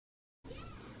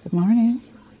Good morning.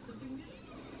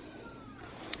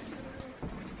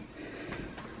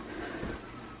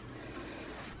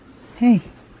 Hey.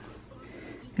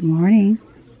 Good morning.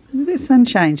 Look at the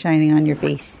sunshine shining on your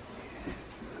face.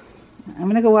 I'm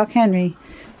gonna go walk Henry.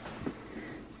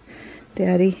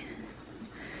 Daddy,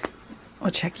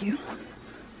 I'll check you.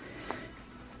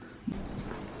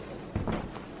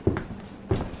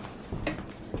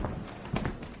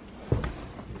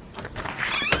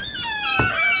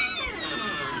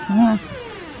 Come on.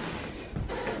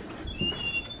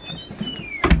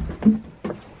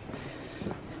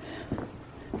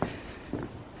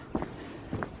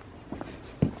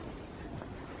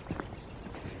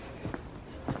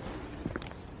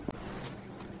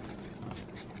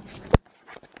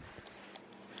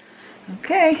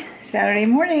 Okay, Saturday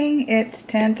morning, it's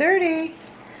 10:30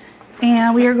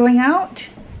 and we are going out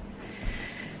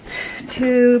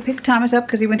to pick Thomas up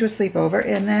because he went to a sleepover,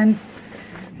 and then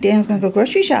Dan's gonna go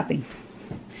grocery shopping.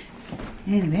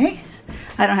 Anyway,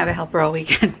 I don't have a helper all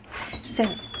weekend. So,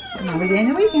 it's another day in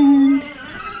the weekend.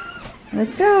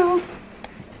 Let's go.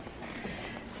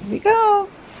 Here we go.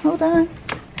 Hold on.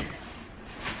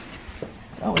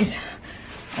 It's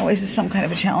always some kind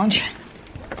of a challenge.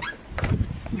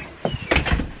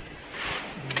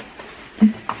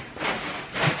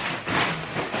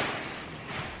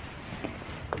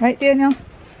 Right, Daniel?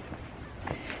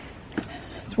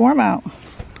 It's warm out.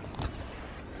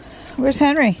 Where's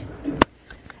Henry?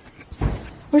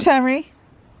 Where's Henry?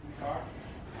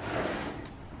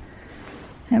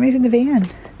 Henry's in the van.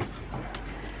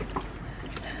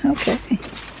 Okay. Give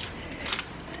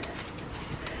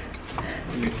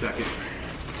me a second.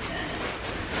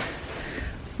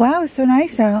 Wow, it's so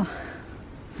nice out.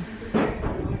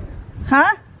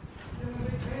 Huh?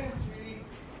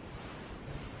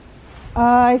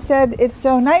 I said it's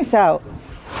so nice out.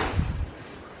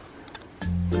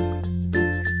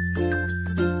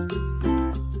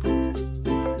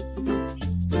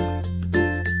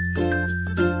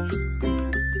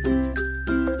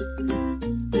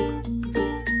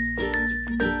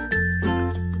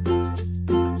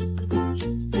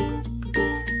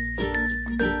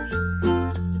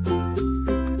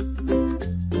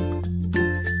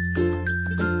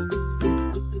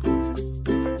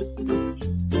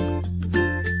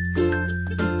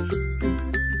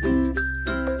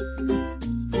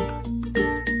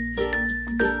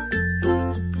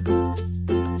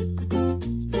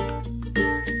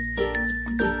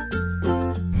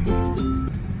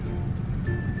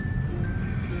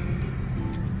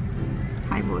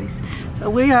 Hi boys. So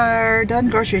we are done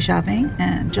grocery shopping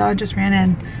and John just ran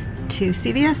in to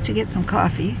CVS to get some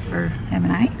coffees for him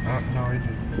and I. No, I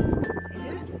didn't.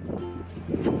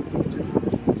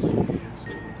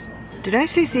 Did I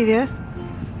say CVS?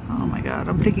 Oh my god,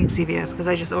 I'm thinking CVS because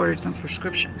I just ordered some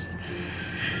prescriptions.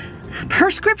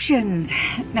 Prescriptions!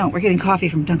 No, we're getting coffee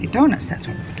from Dunkin' Donuts. That's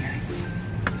what we're getting.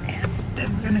 And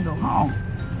then we're gonna go home.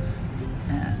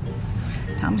 And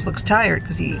Thomas looks tired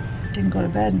because he didn't go to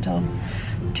bed until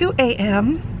 2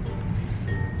 a.m.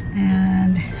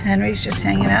 And Henry's just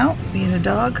hanging out, being a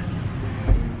dog.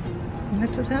 And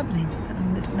that's what's happening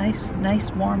on this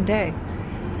nice warm day.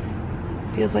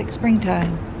 Feels like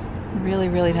springtime. Really,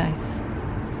 really nice.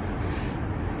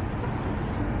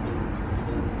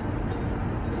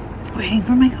 Waiting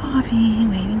for my coffee,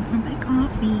 waiting for my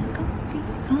coffee,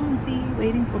 coffee,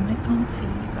 waiting for my coffee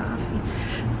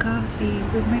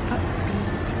with my puppy.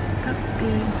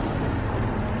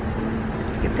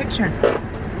 Take a picture.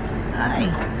 Hi.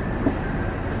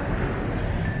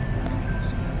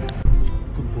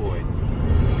 Good boy.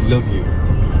 Love you.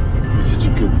 You're such a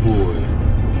good boy.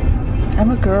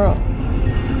 I'm a girl.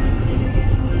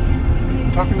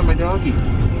 I'm talking to my doggy.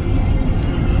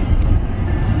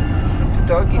 What's the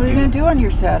doggy What are you going to do on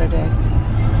your Saturday?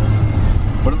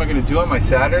 What am I going to do on my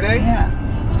Saturday? Yeah.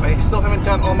 I still haven't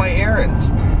done all my errands.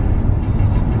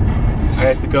 I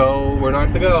have to go. Where do I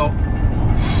have to go?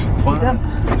 To the dump.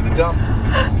 To the dump.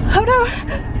 Oh no!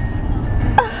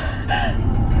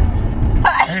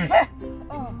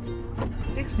 Oh,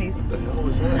 big sneeze. What the hell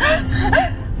was that?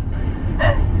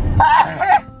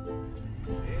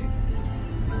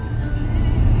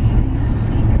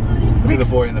 Look at the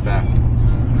boy in the back.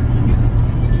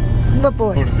 What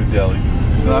boy? Go to the deli.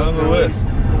 It's not on the list.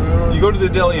 You go to the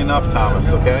deli enough, Thomas,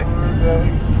 okay?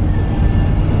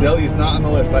 The deli is not on the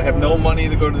list. I have no money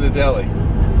to go to the deli.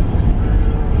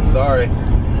 Sorry.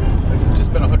 It's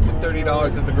just been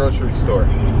 $130 at the grocery store.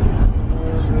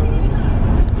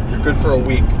 You're good for a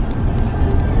week.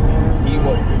 Eat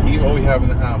what we have in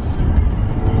the house.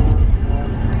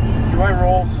 Do I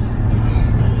rolls?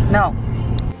 No.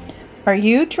 Are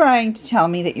you trying to tell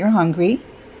me that you're hungry?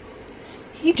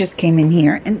 He just came in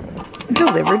here and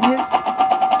delivered his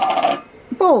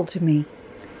bowl to me.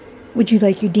 Would you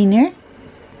like your dinner?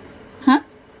 Huh?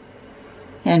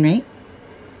 Henry?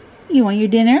 You want your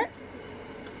dinner?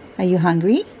 Are you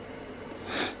hungry?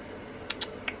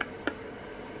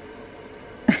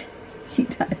 He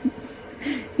does.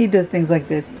 He does things like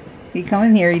this. He come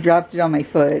in here, he dropped it on my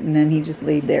foot, and then he just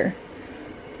laid there.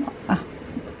 Oh,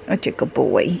 such a good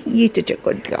boy. You're such a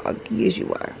good dog. Yes,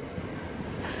 you are.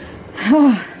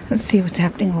 Oh, let's see what's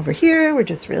happening over here. We're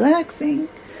just relaxing.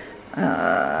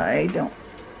 I don't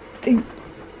think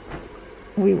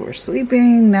we were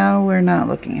sleeping. Now we're not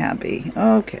looking happy.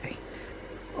 Okay.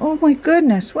 Oh my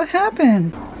goodness, what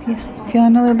happened? Yeah,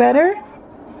 feeling a little better?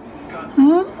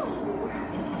 Huh?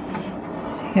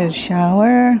 Had a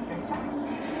shower.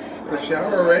 A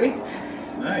shower already?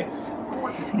 Nice.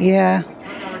 Yeah.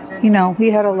 You know, we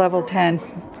had a level 10.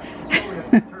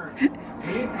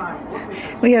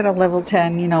 We had a level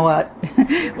 10, you know what?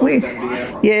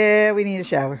 Yeah, we need a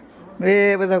shower.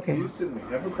 It was okay. You didn't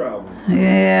have a problem.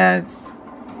 Yeah,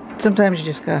 sometimes you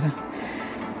just gotta.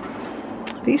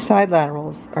 These side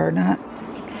laterals are not.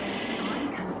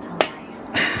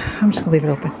 I'm just gonna leave it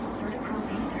open.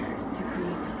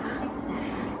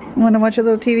 You wanna watch a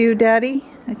little TV with Daddy?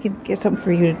 I can get something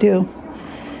for you to do.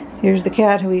 Here's the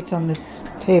cat who eats on this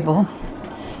table.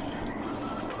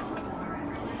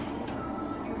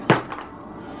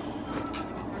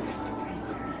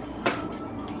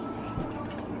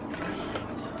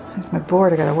 There's my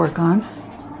board I gotta work on.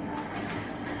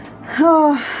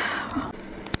 Oh.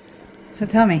 So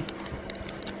tell me,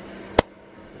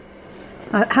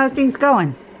 how's things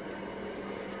going?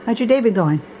 How's your day been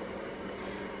going?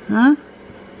 Huh?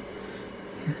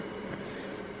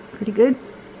 Pretty good?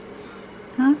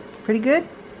 Huh? Pretty good?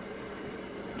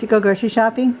 Did you go grocery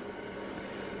shopping?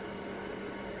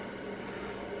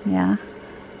 Yeah.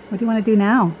 What do you want to do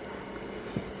now?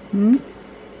 Hmm?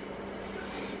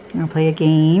 You want to play a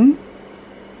game?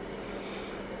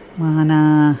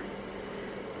 Wanna...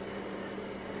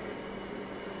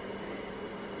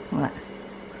 What?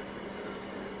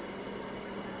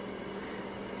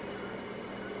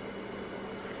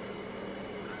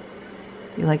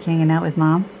 You like hanging out with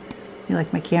Mom? You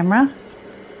like my camera?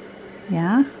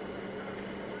 Yeah?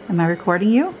 Am I recording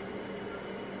you?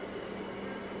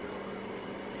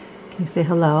 Can you say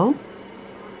hello?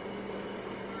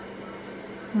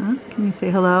 Huh? Can you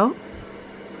say hello?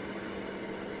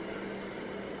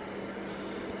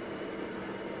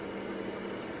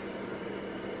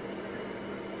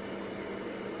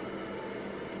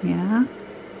 Yeah?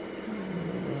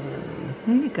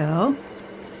 There you go.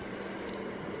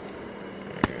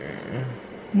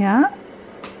 Yeah?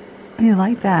 You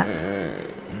like that?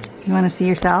 You want to see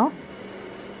yourself?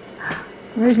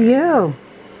 Where's you?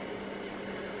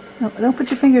 No, don't put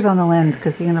your fingers on the lens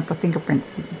because you're going to put fingerprints.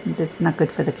 That's not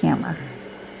good for the camera.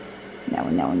 No,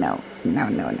 no, no. No,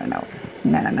 no, no, no.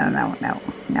 No, no, no, no, no.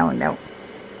 No, no.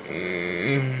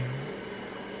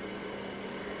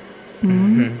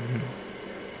 Mm-hmm.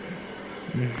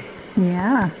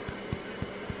 Yeah.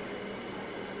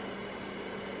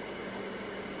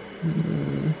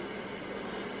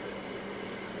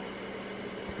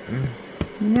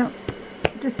 Yep.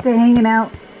 Just hanging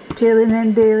out, chilling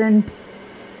and dealing.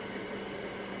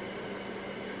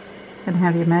 Gonna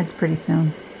have your meds pretty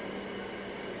soon.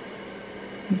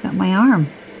 You got my arm.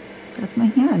 That's my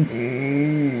hand.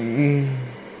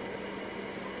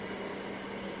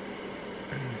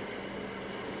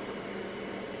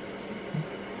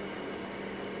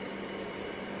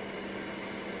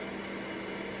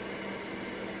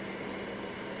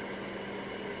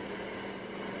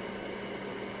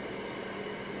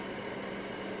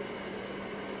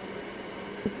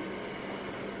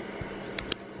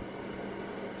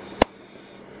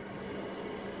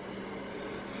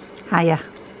 Hiya.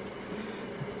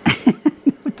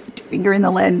 Put your finger in the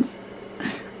lens.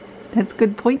 That's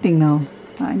good pointing though.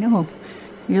 I know.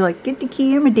 You're like, get the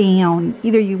camera down.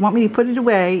 Either you want me to put it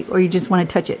away or you just want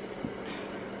to touch it.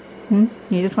 Hmm?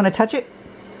 You just want to touch it?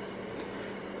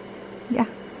 Yeah.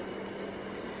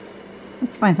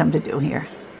 Let's find something to do here.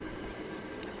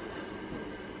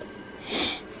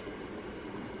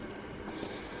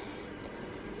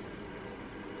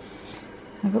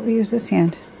 How about we use this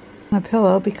hand? A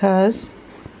pillow because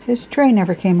his Trey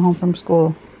never came home from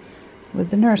school with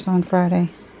the nurse on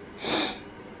Friday.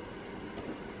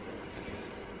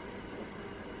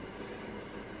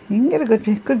 You can get a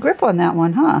good grip on that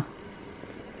one, huh?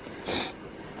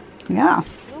 Yeah.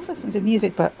 I'll listen to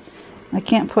music, but I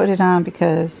can't put it on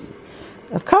because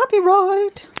of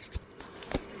copyright.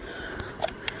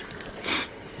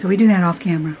 So we do that off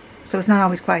camera. So it's not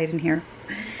always quiet in here.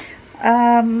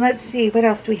 Let's see, what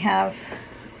else do we have?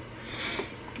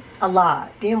 A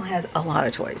lot. Daniel has a lot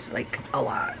of toys, like a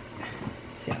lot.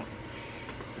 So,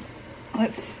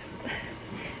 let's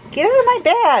get out of my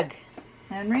bag,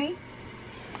 Henry.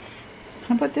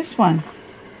 How about this one?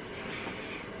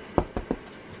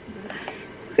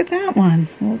 Look at that one.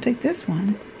 We'll take this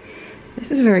one.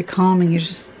 This is very calming. You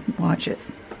just watch it.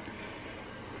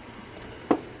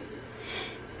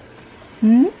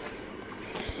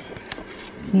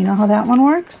 You know how that one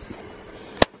works?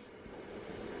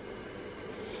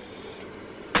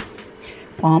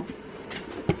 Bump.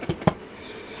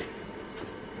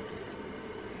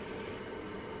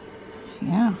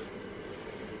 Yeah.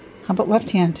 How about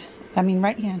left hand? I mean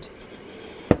right hand.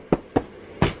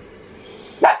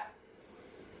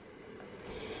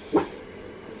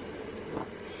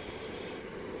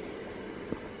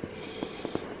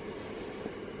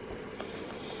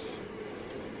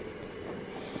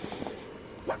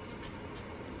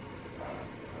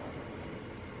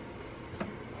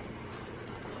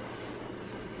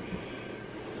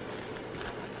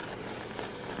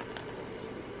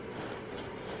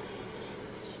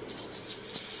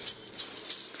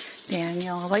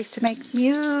 Daniel likes to make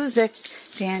music.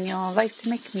 Daniel likes to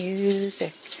make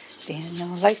music.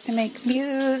 Daniel likes to make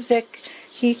music.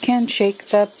 He can shake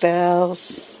the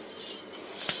bells.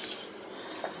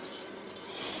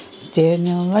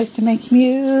 Daniel likes to make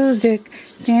music.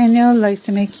 Daniel likes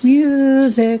to make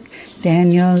music.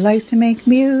 Daniel likes to make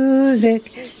music.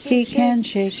 He can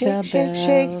shake the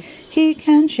bells. He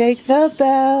can shake the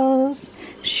bells.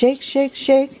 Shake, shake,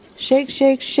 shake, shake,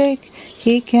 shake, shake.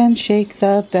 He can shake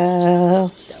the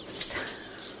bells.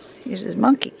 Here's his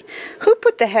monkey. Who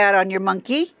put the hat on your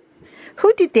monkey?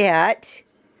 Who did that?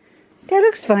 That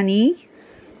looks funny.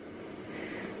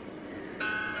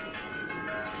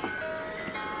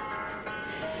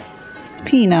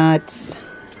 Peanuts.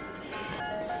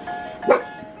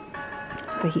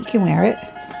 But he can wear it.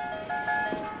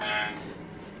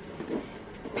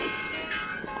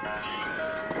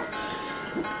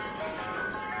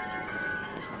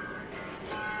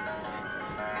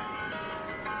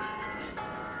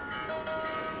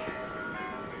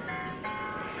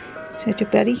 Is that your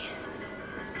buddy?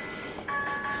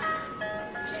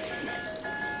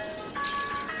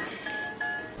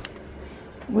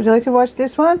 Would you like to watch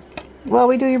this one while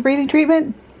we do your breathing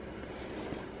treatment?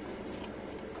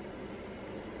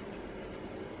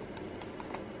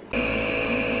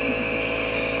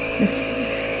 This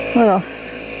little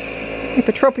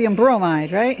ipratropium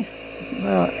bromide, right?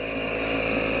 Little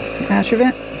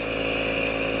Atrovent.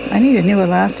 I need a new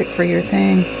elastic for your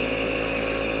thing.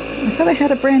 I thought I had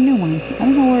a brand new one. I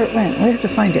don't know where it went. I have to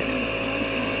find it.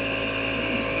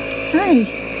 Hi.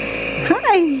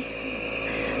 Hi.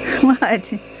 What?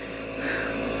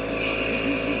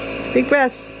 Big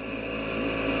breaths.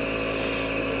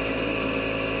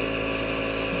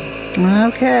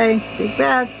 Okay. Big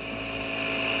breaths.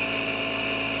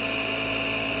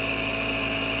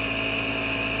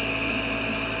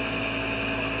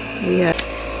 Yeah.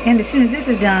 And as soon as this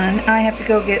is done, I have to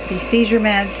go get the seizure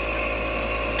meds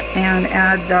and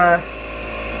add the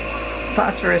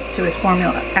phosphorus to his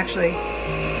formula. Actually,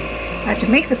 I have to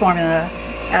make the formula,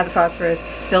 add the phosphorus,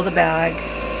 fill the bag,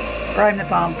 prime the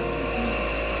pump,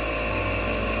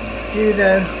 do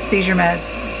the seizure meds,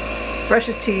 brush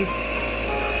his teeth,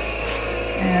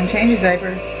 and change his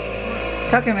diaper,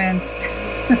 tuck him in.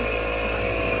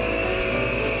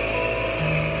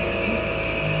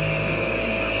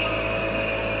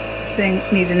 This thing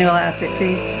needs a new elastic,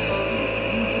 see?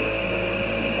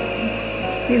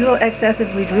 He's a little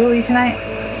excessively drooly tonight.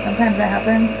 Sometimes that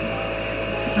happens.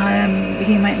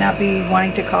 He might not be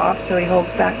wanting to cough, so he holds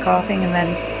back coughing and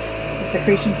then the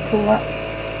secretions pull up.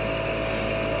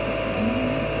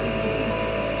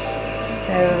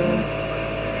 So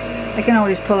I can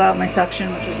always pull out my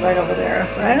suction, which is right over there.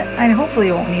 But I hopefully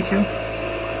you won't need to.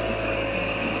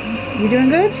 You doing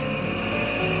good?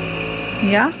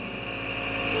 Yeah?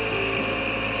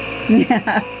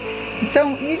 Yeah.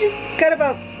 So you just got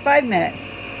about 5 minutes.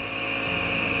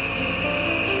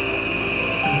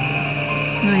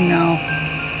 I know.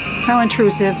 How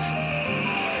intrusive.